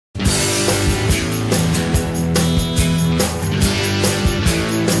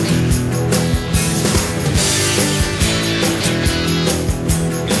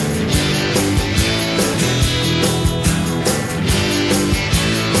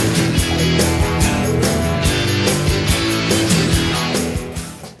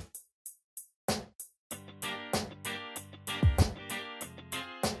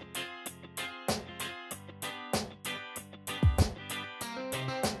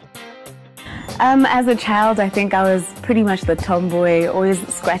As a child, I think I was pretty much the tomboy, always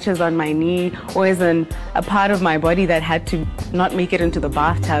scratches on my knee, always a part of my body that had to not make it into the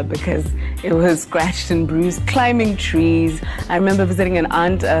bathtub because it was scratched and bruised, climbing trees. I remember visiting an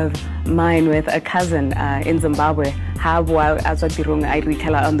aunt of mine with a cousin in Zimbabwe, on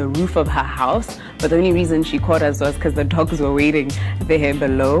the roof of her house, but the only reason she caught us was because the dogs were waiting there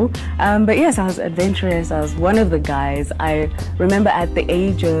below. But yes, I was adventurous. I was one of the guys. I remember at the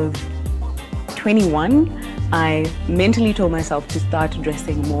age of 21, I mentally told myself to start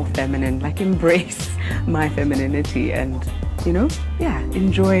dressing more feminine, like embrace my femininity and, you know, yeah,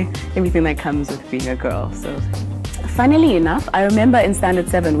 enjoy everything that comes with being a girl. So funnily enough, I remember in Standard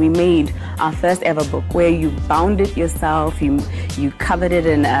 7 we made our first ever book where you bound it yourself, you covered it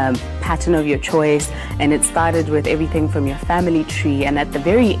in a pattern of your choice, and it started with everything from your family tree, and at the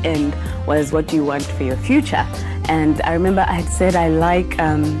very end was what do you want for your future. And I remember I had said I like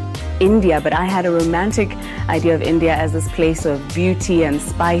India, but I had a romantic idea of India as this place of beauty and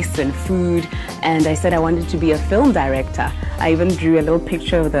spice and food, and I said I wanted to be a film director. I even drew a little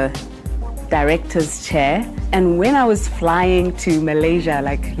picture of the director's chair, and when I was flying to Malaysia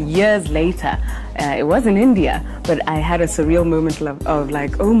like years later, it was in India, but I had a surreal moment of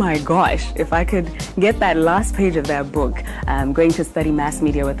like, oh my gosh, if I could get that last page of that book, going to study mass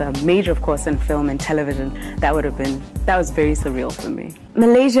media with a major, of course, in film and television, that was very surreal for me.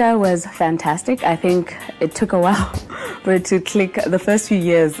 Malaysia was fantastic. I think it took a while for it to click. The first few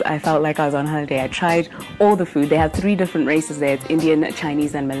years, I felt like I was on holiday. I tried all the food. They have 3 different races there. It's Indian,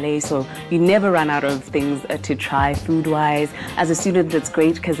 Chinese, and Malay, so you never run out of things to try food-wise. As a student, it's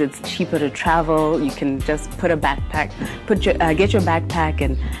great because it's cheaper to travel. You can just put a backpack, get your backpack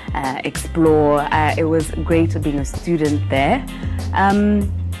and explore. It was great being a student there.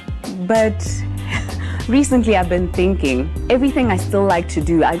 But recently I've been thinking, everything I still like to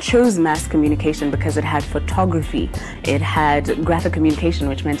do, I chose mass communication because it had photography, it had graphic communication,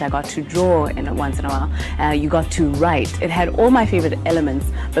 which meant I got to draw once in a while, you got to write. It had all my favorite elements,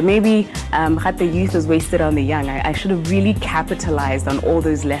 but maybe the youth is wasted on the young. I should have really capitalized on all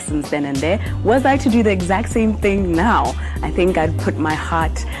those lessons then and there. Was I to do the exact same thing now? I think I'd put my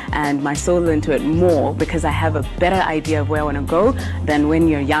heart and my soul into it more because I have a better idea of where I want to go than when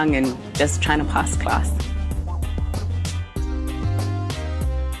you're young and just trying to pass class.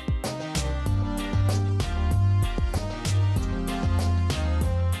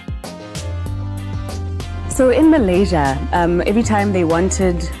 So in Malaysia, every time they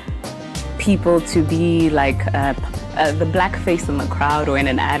wanted people to be like the black face in the crowd or in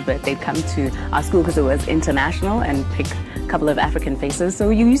an advert, they'd come to our school because it was international and pick a couple of African faces. So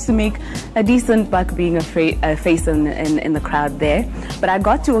you used to make a decent buck being a face in the crowd there. But I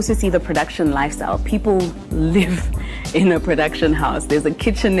got to also see the production lifestyle. People live in a production house. There's a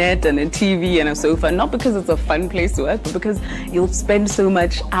kitchenette and a TV and a sofa, not because it's a fun place to work, but because you'll spend so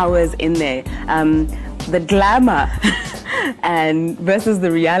much hours in there. The glamour and versus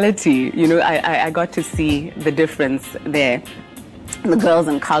the reality, you know, I got to see the difference there. The girls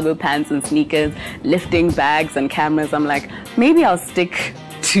in cargo pants and sneakers, lifting bags and cameras. I'm like, maybe I'll stick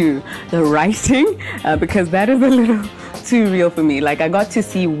to the writing because that is a little too real for me. Like, I got to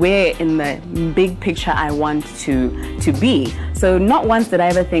see where in the big picture I want to be. So not once did I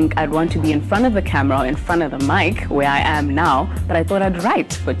ever think I'd want to be in front of the camera or in front of the mic where I am now, but I thought I'd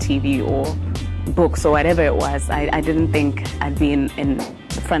write for TV or books or whatever it was. I didn't think I'd be in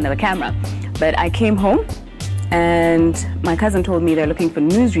front of the camera. But I came home and my cousin told me they're looking for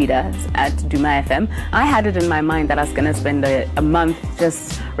newsreaders at Duma FM. I had it in my mind that I was going to spend a month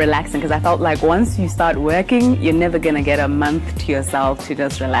just relaxing because I felt like once you start working, you're never going to get a month to yourself to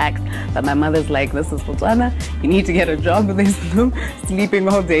just relax. But my mother's like, this is Botswana, you need to get a job. There's no sleeping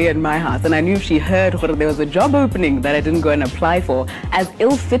all day in my house. And I knew if she heard there was a job opening that I didn't go and apply for, as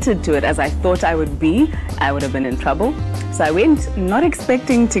ill-fitted to it as I thought I would be, I would have been in trouble. So I went not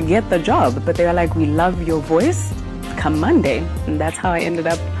expecting to get the job, but they were like, we love your voice, come Monday. And that's how I ended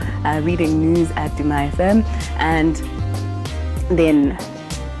up reading news at Duma FM. And then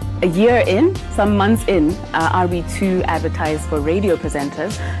a year in, some months in, RB2 advertised for radio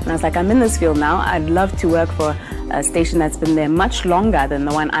presenters. And I was like, I'm in this field now. I'd love to work for a station that's been there much longer than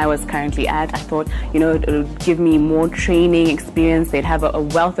the one I was currently at. I thought, you know, it would give me more training experience. They'd have a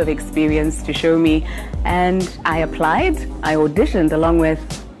wealth of experience to show me. And I applied, I auditioned along with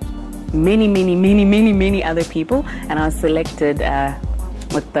many other people. And I was selected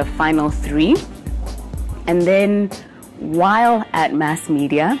with the final 3. And then while at mass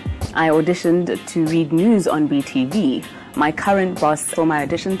media, I auditioned to read news on BTV. My current boss saw my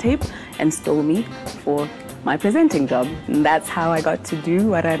audition tape and stole me for my presenting job. And that's how I got to do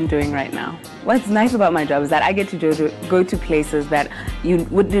what I'm doing right now. What's nice about my job is that I get to go to places that you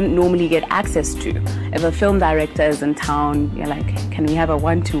wouldn't normally get access to. If a film director is in town, you're like, can we have a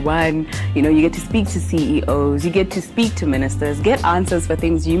one-to-one? You know, you get to speak to CEOs, you get to speak to ministers, get answers for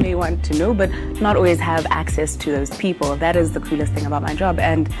things you may want to know, but not always have access to those people. That is the coolest thing about my job.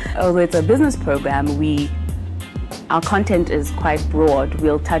 And although it's a business program, our content is quite broad.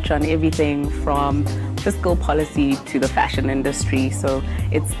 We'll touch on everything from fiscal policy to the fashion industry. So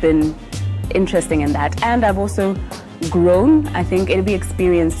it's been interesting in that. And I've also grown. I think every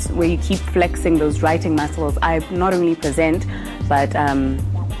experience where you keep flexing those writing muscles, I not only present, but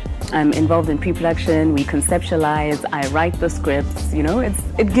I'm involved in pre-production, we conceptualize, I write the scripts, you know,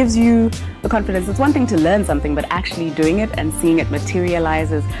 it gives you the confidence. It's one thing to learn something, but actually doing it and seeing it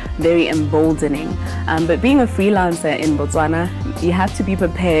materialize is very emboldening. But being a freelancer in Botswana, you have to be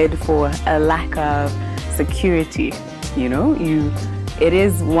prepared for a lack of security, you know? It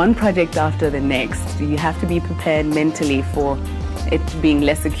is one project after the next. You have to be prepared mentally for it being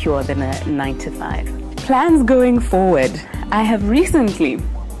less secure than a 9-to-5. Plans going forward. I have recently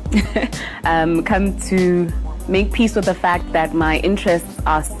come to make peace with the fact that my interests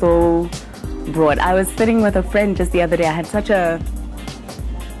are so broad. I was sitting with a friend just the other day. I had such a,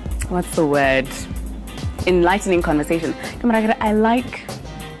 what's the word? Enlightening conversation.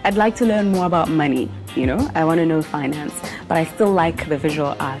 I'd like to learn more about money, you know? I want to know finance, but I still like the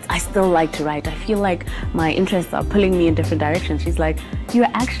visual arts. I still like to write. I feel like my interests are pulling me in different directions. She's like, you're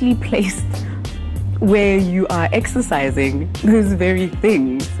actually placed where you are exercising those very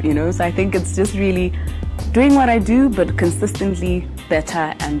things, you know? So I think it's just really doing what I do, but consistently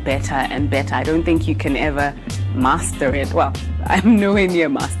better and better and better. I don't think you can ever master it. Well, I'm nowhere near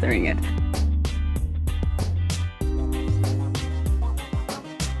mastering it.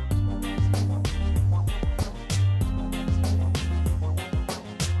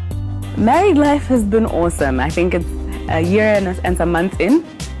 Married life has been awesome. I think it's a year and some months in,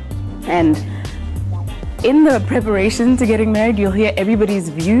 and in the preparation to getting married, you'll hear everybody's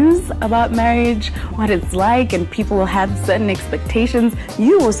views about marriage, what it's like, and people will have certain expectations.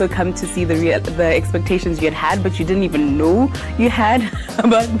 You also come to see the expectations you had, but you didn't even know you had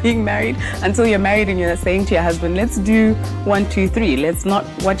about being married until you're married and you're saying to your husband, let's do 1, 2, 3. Let's not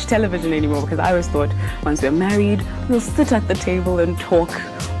watch television anymore, because I always thought once we're married, we'll sit at the table and talk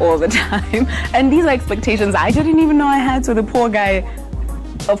all the time. And these are expectations I didn't even know I had, so the poor guy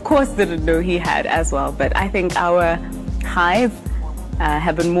of course didn't know he had as well. But I think our highs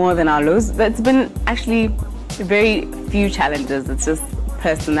have been more than our lows. It's been actually very few challenges. It's just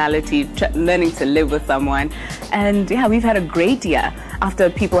personality, learning to live with someone. And yeah, we've had a great year after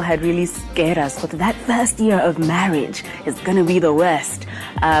people had really scared us with that first year of marriage is going to be the worst.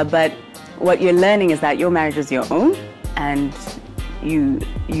 But what you're learning is that your marriage is your own, and you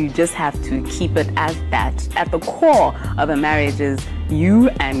just have to keep it as that. At the core of a marriage is you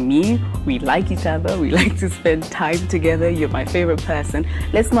and me. We like each other. We like to spend time together. You're my favorite person.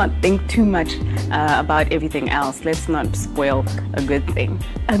 Let's not think too much about everything else. Let's not spoil a good thing.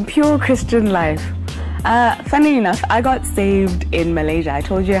 A pure Christian life. Funny enough, I got saved in Malaysia. I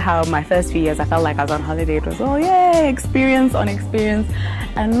told you how my first few years I felt like I was on holiday. It was, oh yay, experience on experience,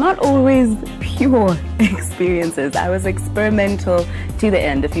 and not always pure experiences. I was experimental to the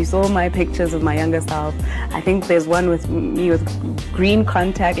end. If you saw my pictures of my younger self, I think there's one with me with green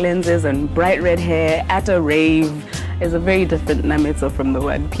contact lenses and bright red hair at a rave. It's a very different Nametso from the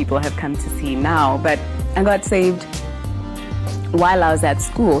one people have come to see now. But I got saved while I was at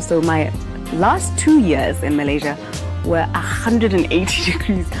school. So my last 2 years in Malaysia were 180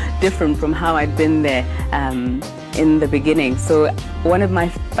 degrees different from how I'd been there in the beginning. So one of my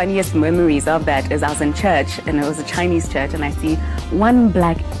funniest memories of that is I was in church, and it was a Chinese church, and I see one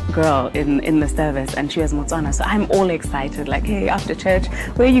black girl in the service, and she was Motswana. So I'm all excited, like, hey, after church,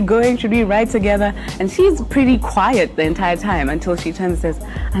 where are you going? Should we ride together? And she's pretty quiet the entire time until she turns and says,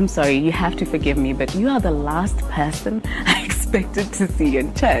 I'm sorry, you have to forgive me, but you are the last person I expected to see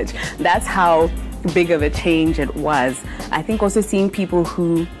in church. That's how big of a change it was. I think also seeing people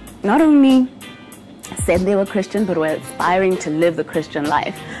who not only said they were Christian, but were aspiring to live the Christian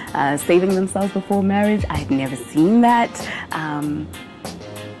life, saving themselves before marriage. I had never seen that.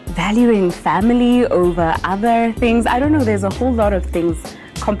 Valuing family over other things. I don't know, there's a whole lot of things,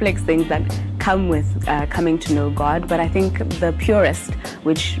 complex things that come with coming to know God. But I think the purest,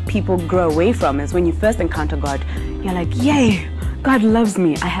 which people grow away from, is when you first encounter God, you're like, yay, God loves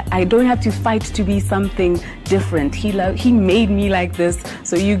me. I don't have to fight to be something different. He made me like this,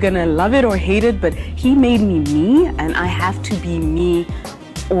 so you're gonna love it or hate it, but He made me me, and I have to be me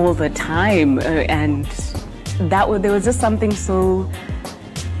all the time. And there was just something so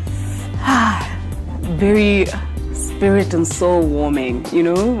very spirit and soul warming, you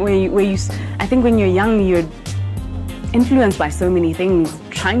know, I think when you're young, you're influenced by so many things,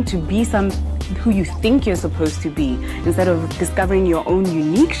 trying to be who you think you're supposed to be instead of discovering your own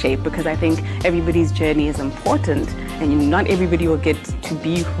unique shape, because I think everybody's journey is important and not everybody will get to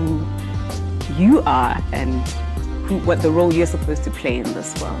be who you are and what the role you're supposed to play in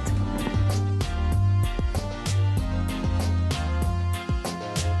this world.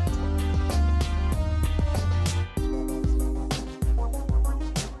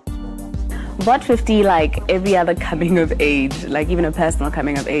 About 50, like every other coming of age, like even a personal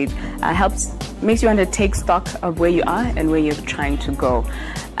coming of age, makes you want to take stock of where you are and where you're trying to go.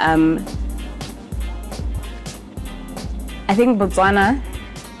 I think Botswana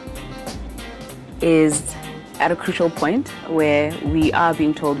is at a crucial point where we are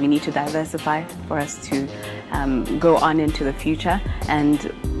being told we need to diversify for us to go on into the future,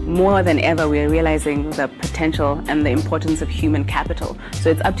 and more than ever we are realizing the potential and the importance of human capital. So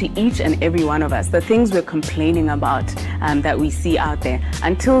it's up to each and every one of us, the things we're complaining about that we see out there,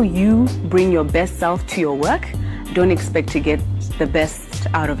 until you bring your best self to your work, don't expect to get the best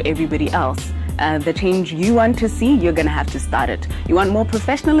out of everybody else. The change you want to see, you're gonna have to start it. You want more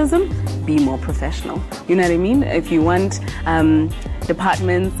professionalism? Be more professional. You know what I mean? If you want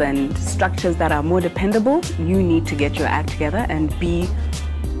departments and structures that are more dependable, you need to get your act together and be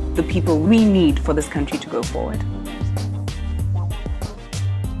the people we need for this country to go forward.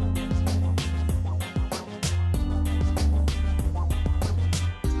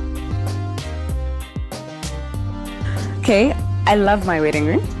 Okay, I love my wedding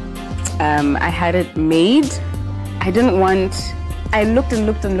ring. I had it made. I looked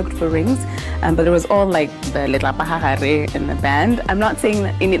and looked for rings, but it was all like the little pahahare in the band. I'm not saying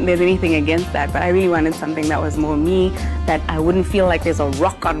that there's anything against that, but I really wanted something that was more me, that I wouldn't feel like there's a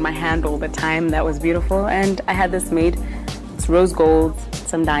rock on my hand all the time. That was beautiful, and I had this made. It's rose gold,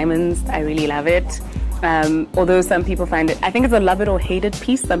 some diamonds. I really love it. Although some people find it, I think it's a love it or hate it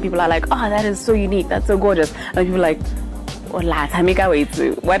piece. Some people are like, oh, that is so unique, that's so gorgeous. Other people are like, what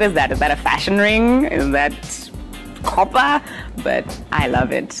is that? Is that a fashion ring? Is that copper? But I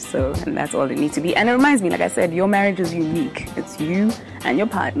love it, so, and that's all it needs to be. And it reminds me, like I said, your marriage is unique. It's you and your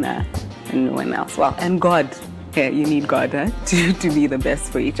partner and no one else. Well, and God. Yeah, you need God to be the best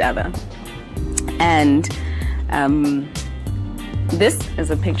for each other. And this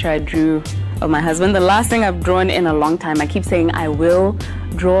is a picture I drew of my husband. The last thing I've drawn in a long time. I keep saying I will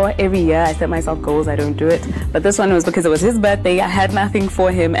draw every year. I set myself goals, I don't do it. But this one was because it was his birthday. I had nothing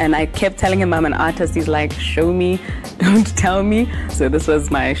for him, and I kept telling him I'm an artist. He's like, show me, don't tell me. So this was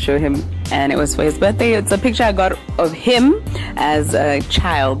my show him, and it was for his birthday. It's a picture I got of him as a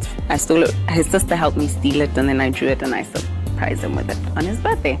child. I stole it. His sister helped me steal it, and then I drew it and I surprised him with it on his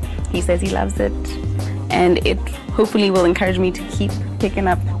birthday. He says he loves it, and it hopefully will encourage me to keep picking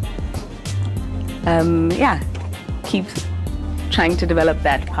up, keep trying to develop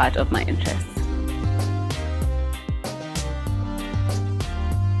that part of my interest.